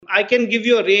I can give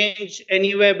you a range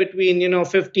anywhere between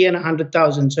 50 and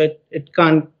 100,000. So it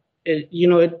can't,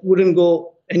 it wouldn't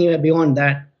go anywhere beyond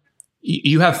that.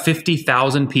 You have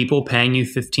 50,000 people paying you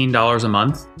 $15 a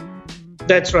month?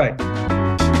 That's right.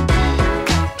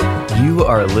 You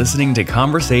are listening to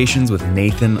Conversations with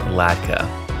Nathan Latka.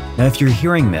 Now, if you're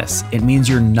hearing this, it means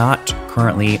you're not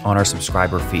currently on our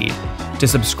subscriber feed. To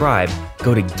subscribe,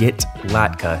 go to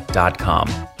getlatka.com.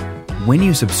 When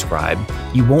you subscribe,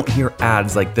 you won't hear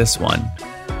ads like this one.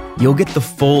 You'll get the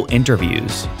full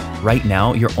interviews. Right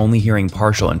now, you're only hearing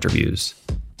partial interviews.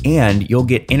 And you'll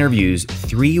get interviews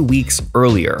 3 weeks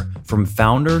earlier from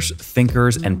founders,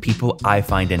 thinkers, and people I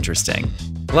find interesting.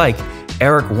 Like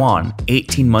Eric Yuan,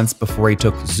 18 months before he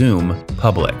took Zoom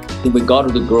public. We got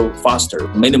to grow faster.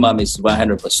 Minimum is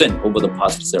 100% over the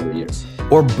past several years.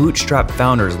 Or bootstrap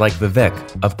founders like Vivek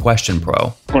of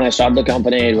QuestionPro. When I started the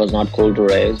company, it was not cool to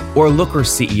raise. Or Looker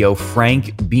CEO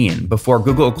Frank Bien before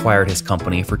Google acquired his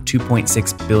company for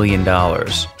 $2.6 billion.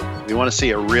 We want to see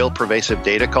a real pervasive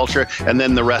data culture, and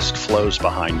then the rest flows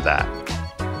behind that.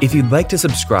 If you'd like to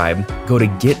subscribe, go to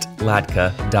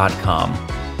getlatka.com.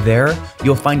 There,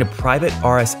 you'll find a private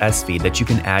RSS feed that you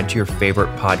can add to your favorite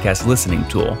podcast listening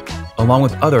tool, along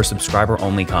with other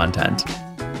subscriber-only content.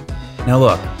 Now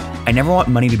look, I never want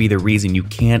money to be the reason you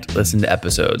can't listen to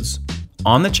episodes.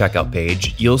 On the checkout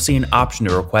page, you'll see an option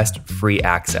to request free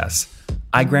access.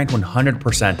 I grant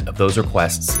 100% of those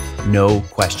requests, no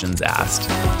questions asked.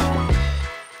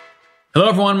 Hello,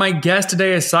 everyone. My guest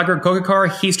today is Sagar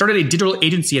Kokekar. He started a digital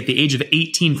agency at the age of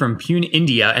 18 from Pune,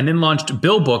 India, and then launched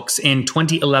BillBooks in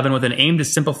 2011 with an aim to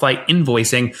simplify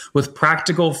invoicing with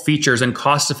practical features and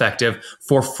cost-effective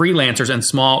for freelancers and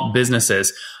small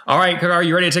businesses. All right, Kokekar,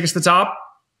 you ready to take us to the top?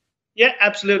 Yeah,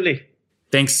 absolutely.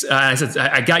 Thanks.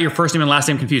 I got your first name and last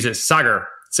name confused. It's Sagar.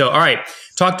 So, all right,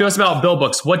 talk to us about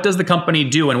BillBooks. What does the company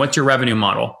do, and what's your revenue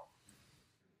model?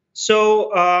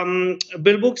 So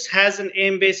BillBooks has an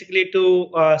aim basically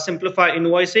to simplify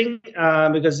invoicing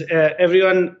because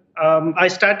everyone, I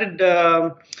started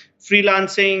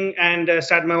freelancing and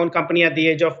started my own company at the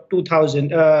age of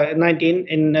 2019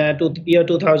 in year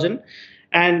 2000.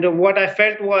 And what I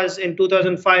felt was in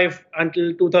 2005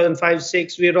 until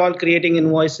 2005-06, we were all creating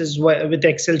invoices with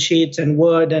Excel sheets and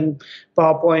Word and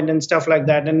PowerPoint and stuff like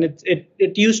that. And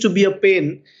it used to be a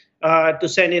pain to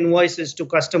send invoices to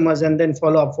customers and then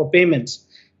follow up for payments.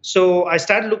 So I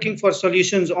started looking for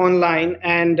solutions online,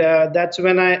 and that's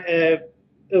when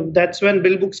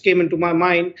BillBooks came into my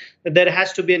mind, that there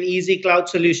has to be an easy cloud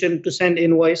solution to send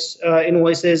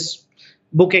invoices,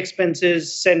 book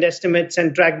expenses, send estimates,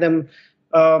 and track them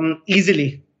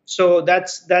easily. So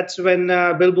that's when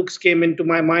BillBooks came into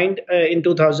my mind in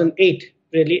 2008.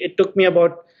 Really, it took me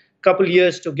about a couple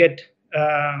years to get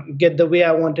the way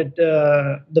I wanted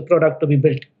the product to be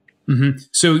built. Mm-hmm.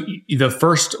 So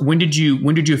when did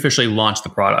you officially launch the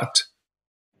product?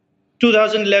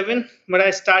 2011, but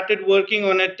I started working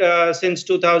on it since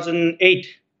 2008.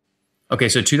 Okay,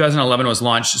 so 2011 was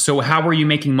launched. So how were you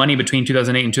making money between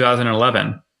 2008 and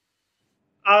 2011?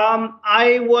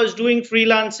 I was doing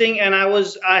freelancing, and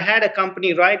I had a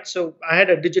company, right? So I had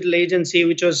a digital agency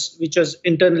which was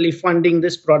internally funding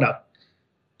this product.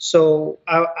 So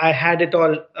I had it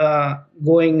all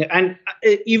going, and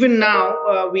even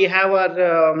now we have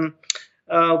our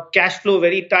cash flow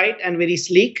very tight and very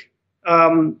sleek.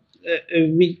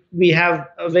 We have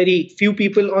a very few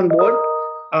people on board.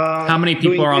 How many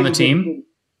people are on the team?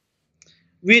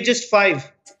 We're just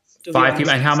 5. 5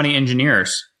 people, and how many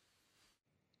engineers?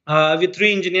 We're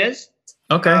 3 engineers.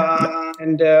 Okay,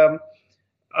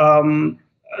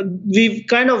 we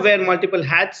kind of wear multiple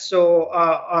hats, so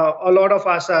a lot of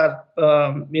us are,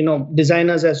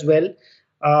 designers as well.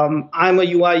 I'm a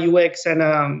UI UX and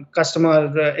a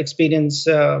customer experience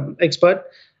expert.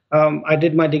 I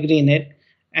did my degree in it,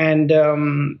 and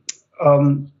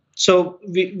so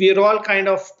we're all kind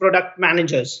of product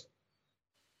managers.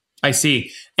 I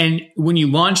see. And when you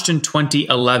launched in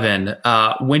 2011,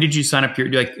 when did you sign up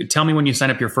tell me when you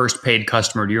signed up your first paid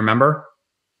customer? Do you remember?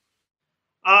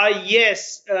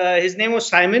 Yes, his name was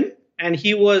Simon, and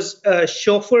he was a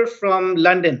chauffeur from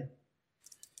London.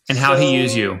 And how'd he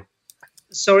use you?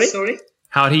 Sorry?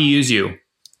 How'd he use you?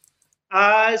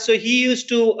 So he used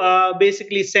to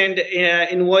basically send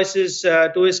invoices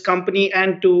to his company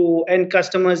and to end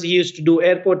customers. He used to do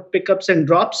airport pickups and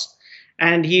drops,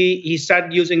 and he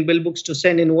started using BillBooks to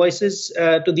send invoices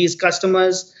to these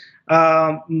customers,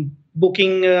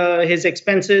 booking his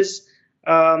expenses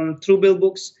through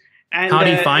BillBooks. And how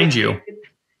did he find you?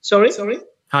 Sorry?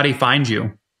 How did he find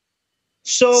you?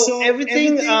 So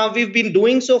everything we've been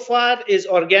doing so far is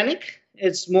organic.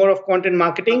 It's more of content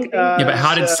marketing. Yeah, but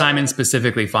how did Simon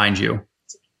specifically find you?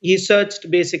 He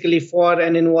searched basically for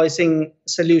an invoicing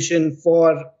solution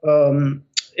for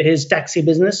his taxi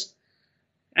business.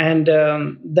 And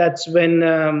that's when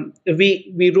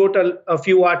we wrote a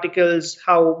few articles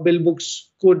how BillBooks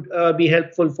could be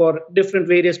helpful for different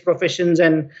various professions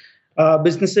and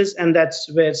businesses. And that's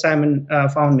where Simon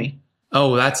found me.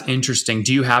 Oh, that's interesting.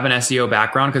 Do you have an SEO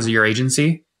background because of your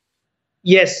agency?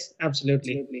 Yes,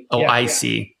 absolutely. Oh, yeah, I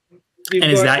see.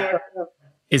 And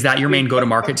is that your main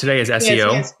go-to-market today is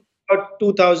SEO? Yes, about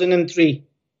 2003.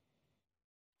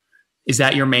 Is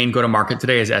that your main go-to-market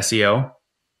today is SEO?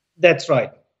 That's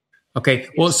right. Okay.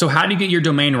 Well, so how do you get your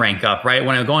domain rank up, right?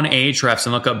 When I go on Ahrefs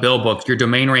and look up BillBooks, your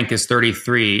domain rank is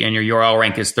 33 and your URL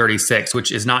rank is 36,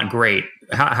 which is not great.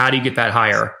 How do you get that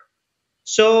higher?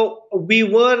 So we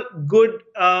were good,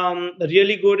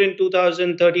 really good in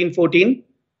 2013, 14.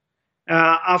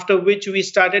 After which we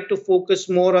started to focus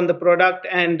more on the product,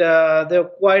 and there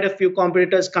are quite a few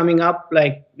competitors coming up.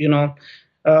 Like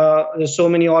there's so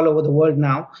many all over the world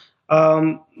now.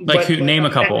 Name a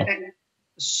couple.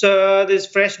 So there's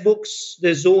FreshBooks,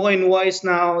 there's Zoho Invoice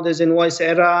now, there's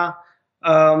Invoicera.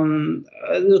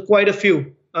 There's quite a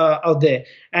few out there,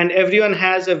 and everyone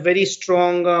has a very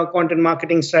strong content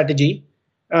marketing strategy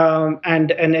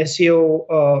and an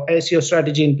SEO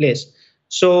strategy in place.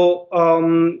 So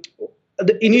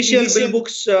the initial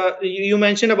BillBooks, you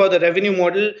mentioned about the revenue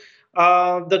model.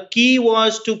 The key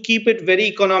was to keep it very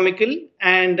economical,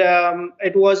 and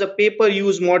it was a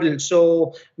pay-per-use model.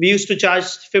 So we used to charge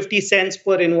 50 cents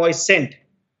per invoice sent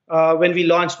when we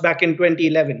launched back in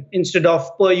 2011 instead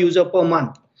of per user per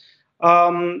month.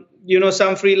 Some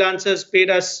freelancers paid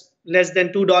us less than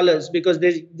 $2 because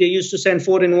they used to send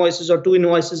 4 invoices or 2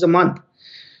 invoices a month.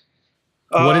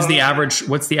 What's the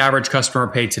average customer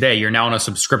pay today? You're now on a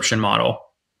subscription model.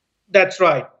 That's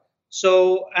right.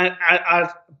 So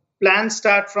our plans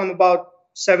start from about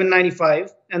 $7.95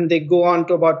 and they go on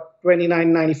to about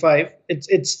 $29.95.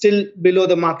 It's still below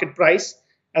the market price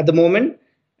at the moment.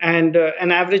 And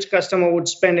an average customer would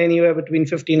spend anywhere between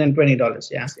 $15 and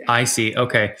 $20. Yeah. I see.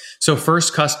 Okay. So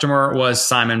first customer was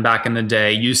Simon back in the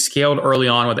day. You scaled early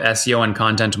on with SEO and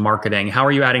content marketing. How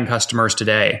are you adding customers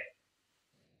today?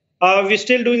 We're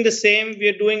still doing the same.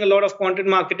 We're doing a lot of content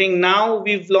marketing. Now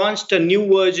we've launched a new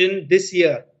version this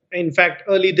year. In fact,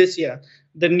 early this year.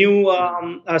 The new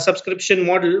subscription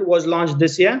model was launched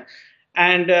this year.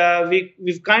 And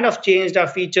we've kind of changed our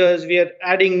features. We are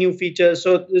adding new features.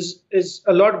 So there's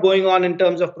a lot going on in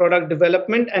terms of product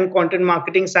development and content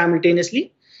marketing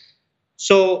simultaneously.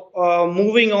 So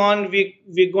moving on,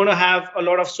 we're going to have a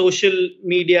lot of social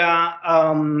media.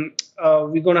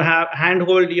 We're going to have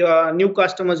handhold your new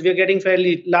customers. We're getting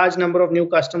fairly large number of new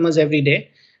customers every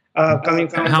day. Coming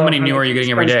from How many new are you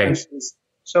getting every day?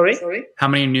 Sorry? How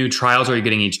many new trials are you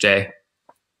getting each day?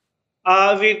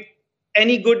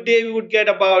 Any good day, we would get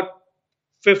about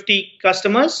 50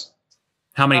 customers.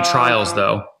 How many trials,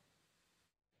 though?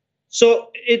 So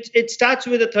it starts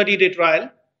with a 30-day trial.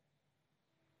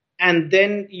 And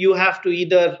then you have to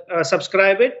either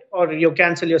subscribe it or you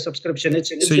cancel your subscription.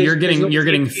 So you're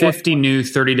getting 50 new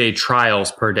 30-day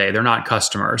trials per day. They're not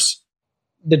customers.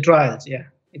 The trials, yeah.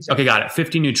 Exactly. Okay, got it.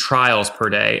 50 new trials per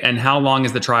day. And how long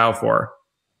is the trial for?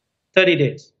 30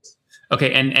 days.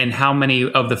 Okay, and how many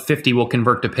of the 50 will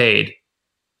convert to paid?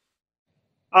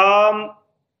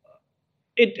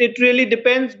 It really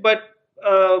depends, but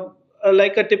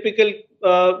like a typical,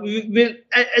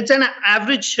 it's an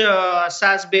average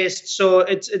SaaS based, so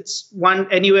it's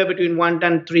anywhere between 1%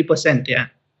 and 3%. Yeah.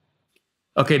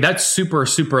 Okay, that's super,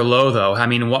 super low though. I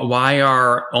mean, why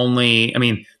are only? I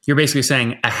mean, you're basically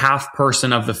saying a half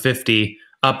person of the 50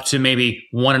 up to maybe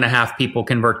 1.5 people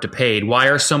convert to paid. Why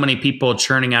are so many people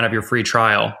churning out of your free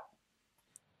trial?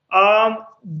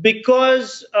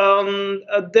 Because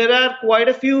there are quite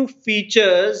a few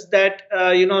features that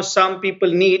some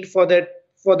people need for their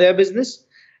business,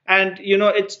 and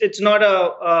it's not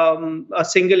a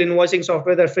single invoicing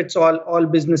software that fits all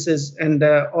businesses and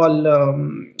all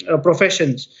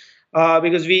professions.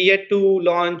 Because we yet to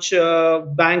launch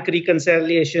bank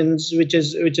reconciliations, which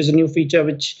is a new feature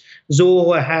which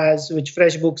Zoho has, which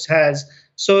FreshBooks has.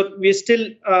 So we're still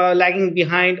lagging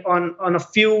behind on a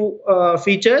few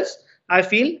features, I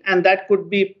feel, and that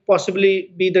could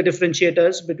possibly be the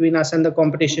differentiators between us and the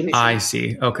competition. I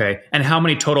see. Okay. And how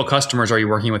many total customers are you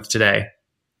working with today?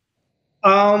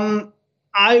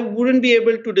 I wouldn't be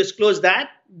able to disclose that,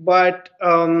 but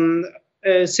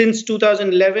since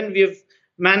 2011, we've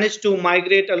managed to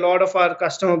migrate a lot of our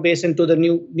customer base into the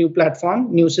new platform,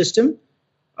 new system.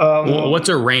 What's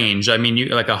a range? I mean,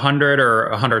 like 100 or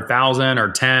 100,000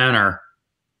 or 10 or?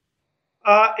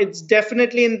 It's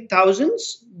definitely in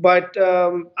thousands, but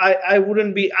I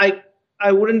wouldn't be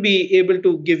able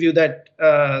to give you that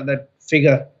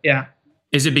figure. Yeah.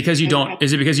 Is it because you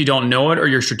don't know it, or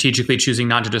you're strategically choosing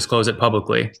not to disclose it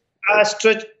publicly?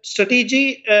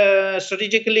 Strategically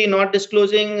not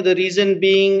disclosing. The reason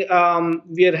being,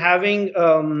 we are having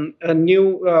a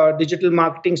new digital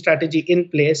marketing strategy in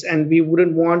place, and we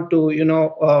wouldn't want to,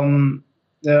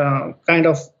 kind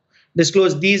of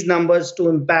disclose these numbers to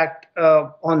impact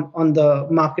on the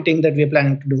marketing that we're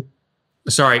planning to do.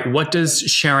 Sorry, what does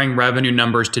sharing revenue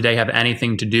numbers today have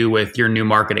anything to do with your new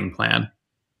marketing plan?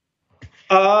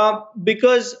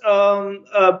 Because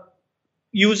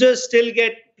users still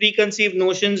get preconceived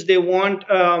notions. They want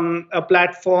a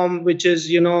platform which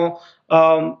is,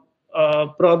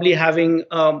 probably having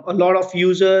a lot of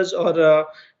users, or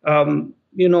a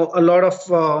lot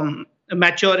of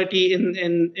maturity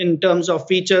in terms of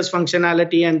features,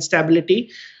 functionality, and stability.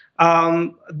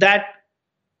 That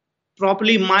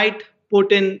probably might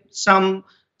put in some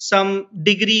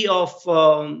degree of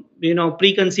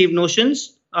preconceived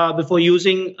notions before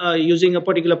using a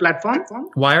particular platform.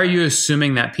 Why are you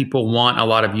assuming that people want a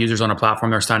lot of users on a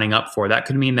platform they're signing up for? That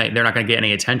could mean that they're not going to get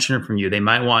any attention from you. They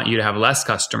might want you to have less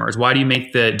customers. Why do you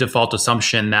make the default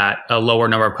assumption that a lower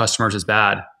number of customers is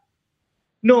bad?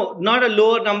 No, not a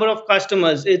lower number of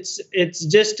customers. It's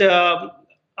just we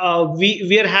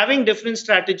are having different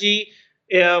strategy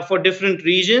for different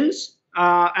regions,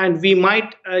 and we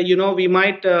might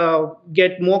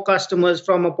get more customers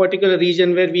from a particular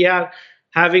region where we are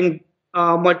having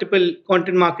multiple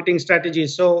content marketing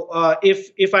strategies. So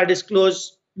if I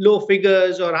disclose low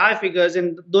figures or high figures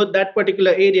in that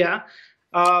particular area.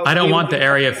 I don't want the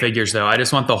area figures, though. I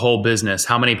just want the whole business.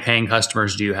 How many paying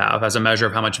customers do you have as a measure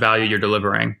of how much value you're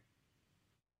delivering?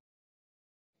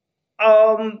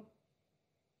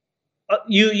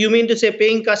 You mean to say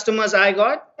paying customers I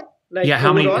got? Like yeah,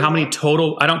 how many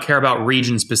total? I don't care about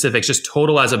region specifics, just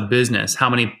total as a business. How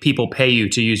many people pay you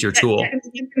to use your tool?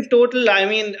 In total, I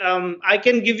mean, I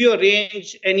can give you a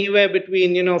range anywhere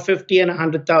between 50 and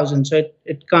 100,000. So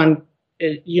it can't,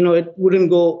 it wouldn't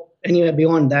go anywhere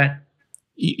beyond that.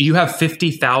 You have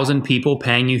 50,000 people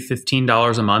paying you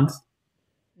 $15 a month?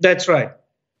 That's right.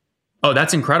 Oh,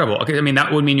 that's incredible. Okay, I mean,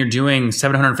 that would mean you're doing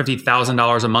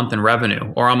 $750,000 a month in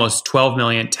revenue, or almost $12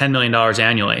 million, $10 million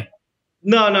annually.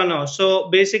 No.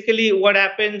 So basically what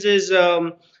happens is,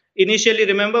 initially,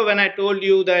 remember when I told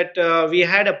you that we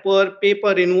had a pay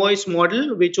per invoice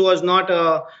model, which was not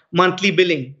a monthly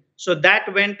billing. So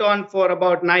that went on for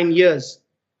about 9 years,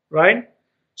 right?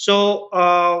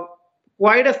 So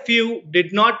quite a few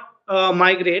did not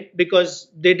migrate because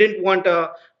they didn't want a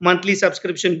monthly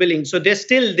subscription billing. So they're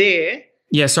still there.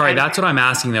 Yeah, sorry. That's what I'm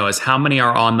asking, though, is how many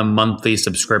are on the monthly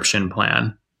subscription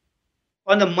plan?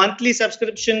 On the monthly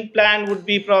subscription plan would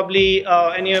be probably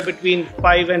anywhere between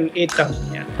 5,000 and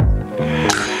 8,000. Yeah.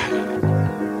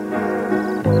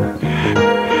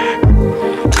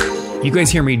 You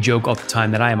guys hear me joke all the time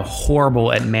that I am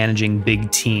horrible at managing big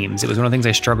teams. It was one of the things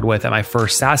I struggled with at my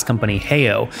first SaaS company,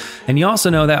 Heyo. And you also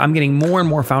know that I'm getting more and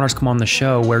more founders come on the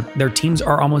show where their teams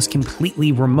are almost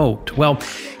completely remote. Well,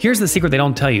 here's the secret they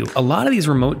don't tell you. A lot of these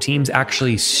remote teams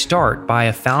actually start by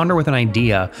a founder with an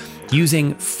idea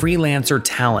using freelancer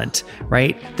talent,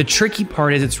 right? The tricky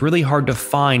part is it's really hard to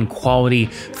find quality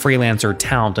freelancer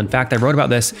talent. In fact, I wrote about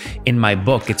this in my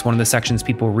book. It's one of the sections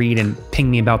people read and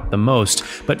ping me about the most.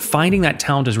 But finding that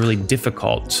talent is really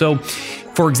difficult. So,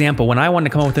 for example, when I wanted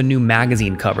to come up with a new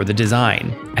magazine cover, the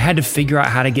design, I had to figure out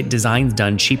how to get designs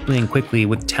done cheaply and quickly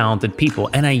with talented people.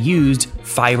 And I used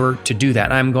Fiverr to do that.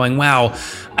 And I'm going, wow,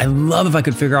 I love if I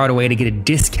could figure out a way to get a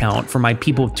discount for my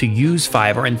people to use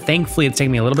Fiverr. And thankfully, it's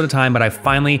taken me a little bit of time, but I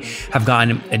finally have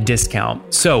gotten a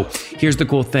discount. So here's the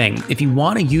cool thing. If you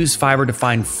want to use Fiverr to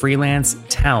find freelance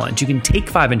talent, you can take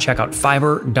 5 and check out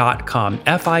Fiverr.com,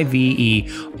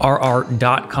 Fiverr.com,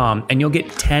 and you'll get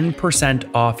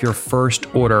 10% off your first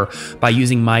order by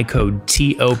using my code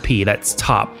TOP. That's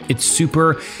TOP. It's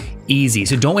super easy.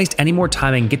 So don't waste any more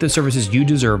time and get the services you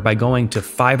deserve by going to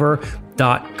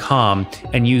Fiverr.com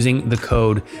and using the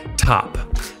code TOP.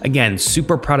 Again,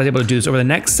 super proud I was able to do this. Over the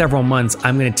next several months,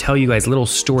 I'm going to tell you guys little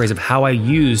stories of how I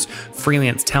used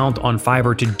freelance talent on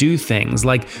Fiverr to do things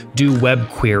like do web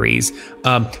queries,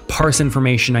 parse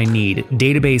information I need,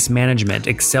 database management,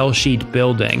 Excel sheet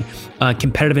building,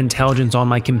 competitive intelligence on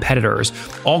my competitors,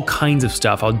 all kinds of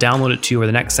stuff. I'll download it to you over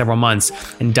the next several months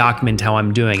and document how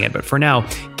I'm doing it. But for now,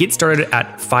 get started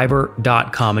at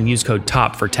Fiverr.com and use code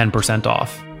TOP for 10%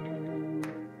 off.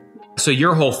 So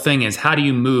your whole thing is, how do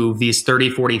you move these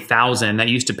 30,000, 40,000 that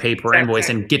used to pay per invoice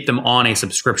and get them on a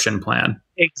subscription plan?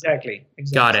 Exactly.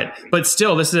 Got it. But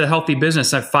still, this is a healthy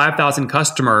business. At 5,000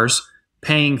 customers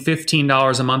paying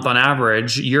 $15 a month on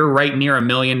average, you're right near $1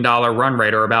 million run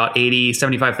rate, or about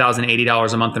 $75,000,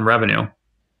 $80 a month in revenue.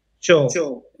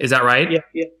 Sure. Is that right?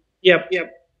 Yep.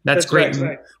 That's great.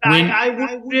 Right. I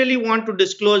would really want to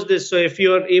disclose this. So if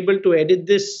you're able to edit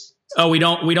this. Oh, we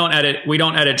don't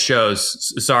edit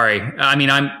shows. Sorry. I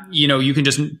mean, you can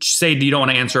just say you don't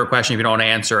want to answer a question if you don't want to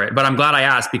answer it. But I'm glad I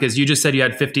asked, because you just said you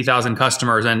had 50,000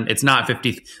 customers, and it's not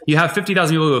 50. You have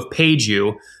 50,000 people who have paid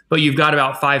you, but you've got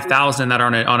about 5,000 that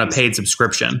are on a paid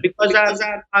subscription. Because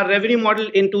our revenue model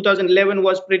in 2011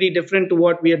 was pretty different to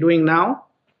what we are doing now.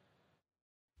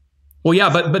 Well,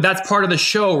 yeah, but that's part of the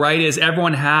show, right? Is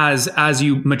everyone has, as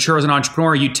you mature as an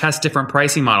entrepreneur, you test different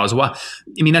pricing models. Well,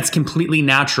 I mean, that's completely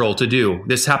natural to do.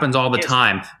 This happens all the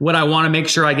time. What I want to make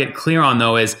sure I get clear on,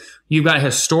 though, is you've got a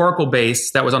historical base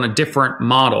that was on a different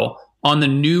model. On the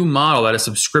new model, at a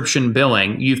subscription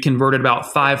billing, you've converted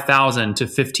about 5,000 to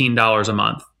 $15 a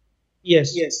month.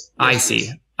 Yes. I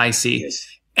see. Yes.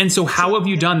 And so how have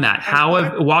you done that?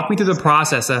 Walk me through the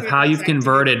process of how you've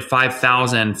converted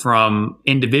 5,000 from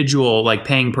individual, like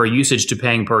paying per usage, to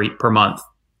paying per month.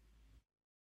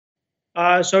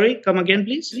 Sorry, come again,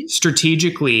 please.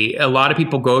 Strategically, a lot of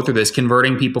people go through this,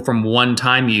 converting people from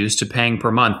one-time use to paying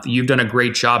per month. You've done a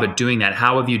great job at doing that.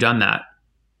 How have you done that?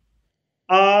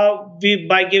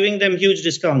 By giving them huge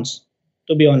discounts,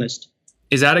 to be honest.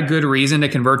 Is that a good reason to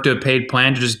convert to a paid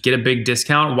plan, to just get a big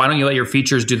discount? Why don't you let your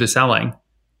features do the selling?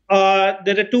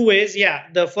 There are two ways. Yeah.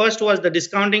 The first was the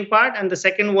discounting part, and the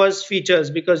second was features,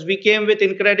 because we came with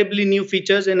incredibly new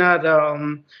features in our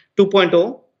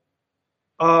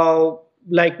 2.0,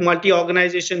 like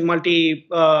multi-organization,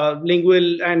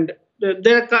 multi-lingual, and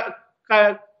there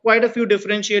are quite a few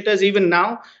differentiators even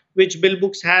now, which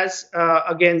BillBooks has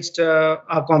against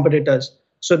our competitors.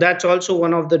 So that's also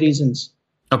one of the reasons.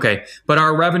 Okay. But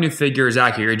our revenue figure is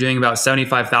accurate. You're doing about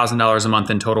 $75,000 a month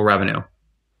in total revenue.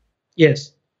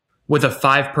 Yes. With a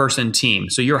 5-person team.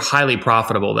 So you're highly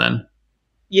profitable then.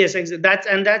 Yes,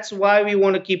 that's why we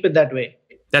want to keep it that way.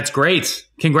 That's great.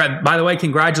 By the way,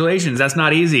 congratulations. That's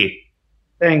not easy.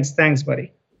 Thanks,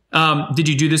 buddy. Did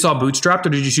you do this all bootstrapped, or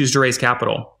did you choose to raise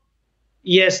capital?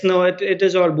 Yes, no, it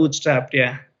is all bootstrapped.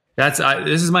 Yeah.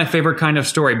 This is my favorite kind of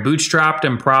story. Bootstrapped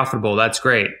and profitable. That's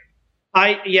great.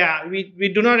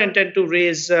 We do not intend to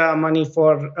raise money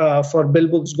for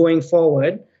BillBooks going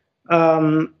forward.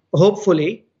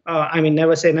 Hopefully. I mean,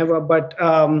 never say never, but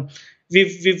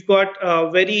we've got a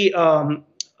very firm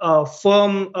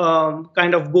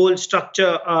kind of goal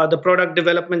structure, the product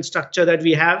development structure that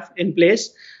we have in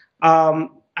place, and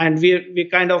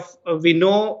we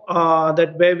know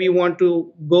that where we want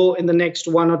to go in the next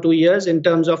 1 or 2 years in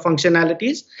terms of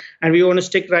functionalities, and we want to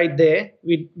stick right there.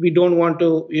 We don't want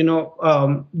to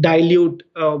dilute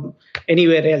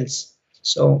anywhere else.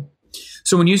 So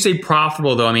when you say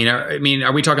profitable, though, I mean,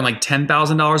 are we talking like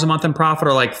 $10,000 a month in profit,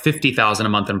 or like $50,000 a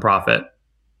month in profit?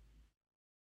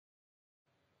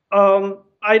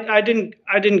 I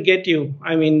didn't get you.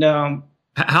 I mean,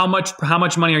 how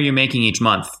much money are you making each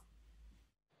month?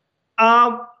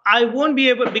 I won't be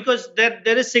able, because there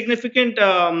is significant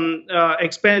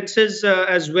expenses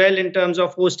as well in terms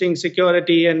of hosting,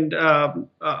 security, and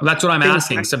that's what I'm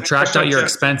asking. Subtract out your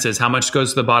expenses. How much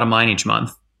goes to the bottom line each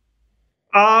month?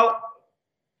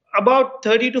 About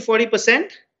 30 to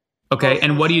 40%. Okay.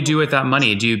 And what do you do with that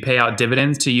money? Do you pay out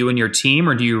dividends to you and your team,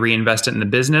 or do you reinvest it in the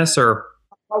business? Or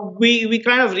we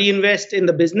kind of reinvest in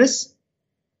the business.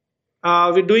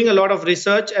 We're doing a lot of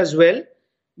research as well,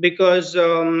 because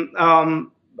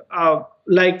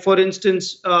like, for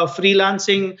instance,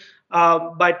 freelancing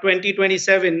by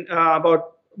 2027,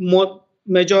 about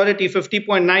majority,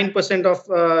 50.9% of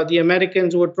the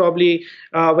Americans would probably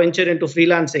venture into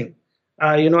freelancing.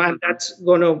 And that's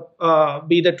going to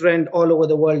be the trend all over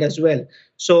the world as well.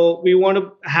 So we want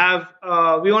to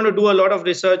do a lot of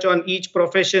research on each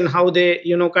profession, how they,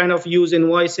 kind of use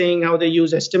invoicing, how they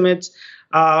use estimates,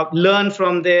 learn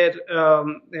from their,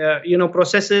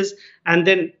 processes, and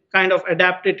then kind of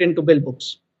adapt it into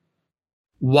BillBooks.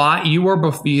 Why you were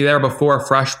there before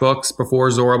FreshBooks, before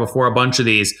Zuora, before a bunch of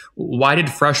these? Why did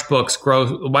FreshBooks grow?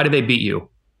 Why did they beat you?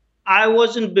 I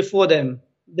wasn't before them.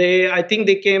 I think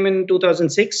they came in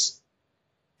 2006.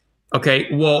 Okay.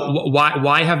 Well,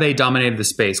 why have they dominated the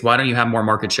space? Why don't you have more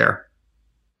market share?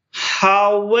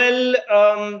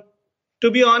 To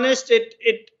be honest,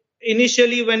 it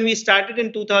initially, when we started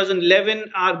in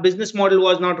 2011, our business model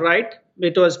was not right.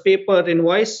 It was paper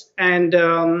invoice. And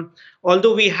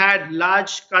although we had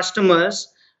large customers,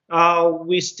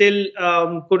 we still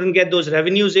couldn't get those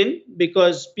revenues in,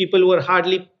 because people were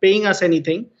hardly paying us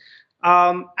anything.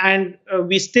 And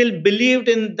we still believed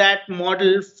in that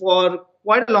model for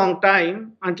quite a long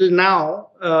time until now,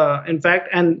 in fact.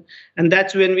 And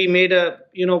that's when we made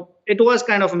it was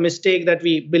kind of a mistake that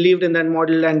we believed in that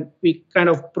model and we kind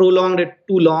of prolonged it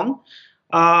too long.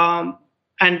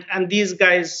 And these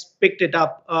guys picked it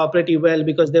up pretty well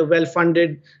because they're well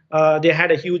funded. They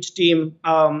had a huge team.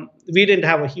 We didn't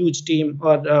have a huge team,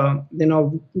 or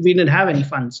we didn't have any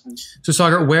funds. So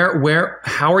Sagar,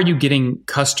 how are you getting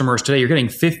customers today? You're getting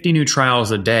 50 new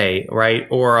trials a day, right?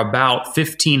 Or about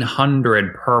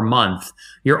 1,500 per month.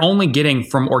 You're only getting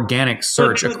from organic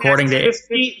search, according to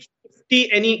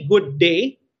 50 any good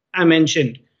day. I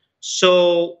mentioned.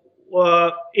 So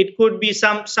it could be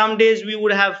some days we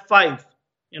would have 5.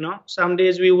 Some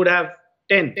days we would have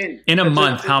 10. In a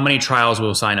month, how many trials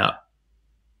will sign up?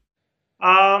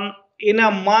 In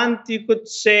a month, you could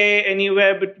say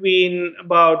anywhere between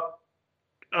about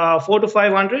 400 to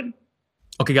 500.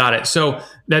 Okay, got it. So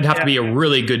that'd have to be a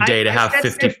really good day to have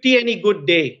 50 any good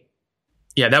day.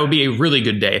 Yeah, that would be a really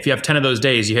good day. If you have 10 of those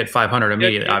days, you hit 500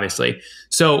 immediately, obviously.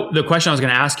 So the question I was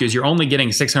going to ask you is, you're only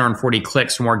getting 640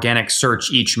 clicks from organic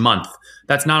search each month.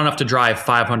 That's not enough to drive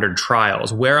 500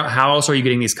 trials. How else are you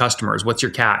getting these customers? What's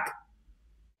your CAC?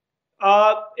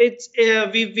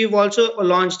 We've also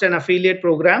launched an affiliate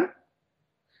program,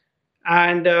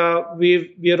 and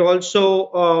we're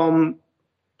also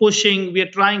pushing.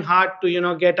 We're trying hard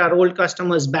to get our old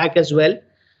customers back as well.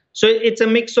 So it's a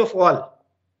mix of all.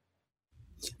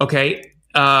 Okay.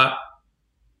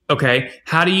 Okay.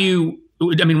 How do you?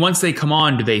 Once they come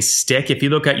on, do they stick? If you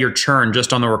look at your churn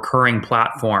just on the recurring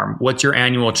platform, what's your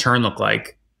annual churn look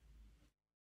like?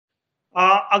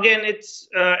 Again, it's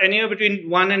anywhere between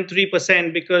 1% and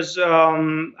 3% because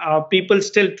people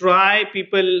still try.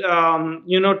 People,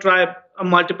 try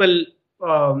multiple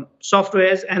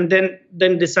softwares and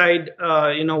then decide,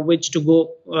 which to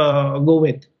go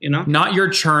with. Not your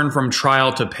churn from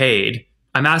trial to paid.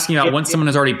 I'm asking about once someone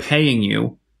is already paying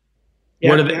you.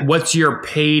 What's your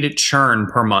paid churn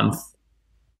per month?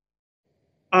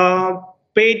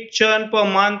 Paid churn per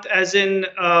month, as in,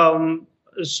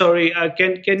 sorry,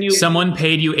 can you? Someone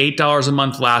paid you $8 a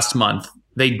month last month.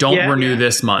 They don't renew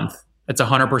this month. That's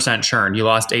 100% churn. You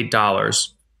lost $8.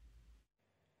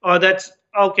 Oh, that's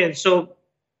okay. So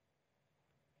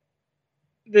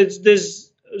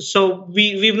so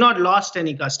we've not lost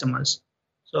any customers.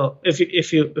 So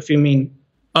if you mean,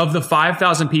 of the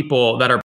 5,000 people that are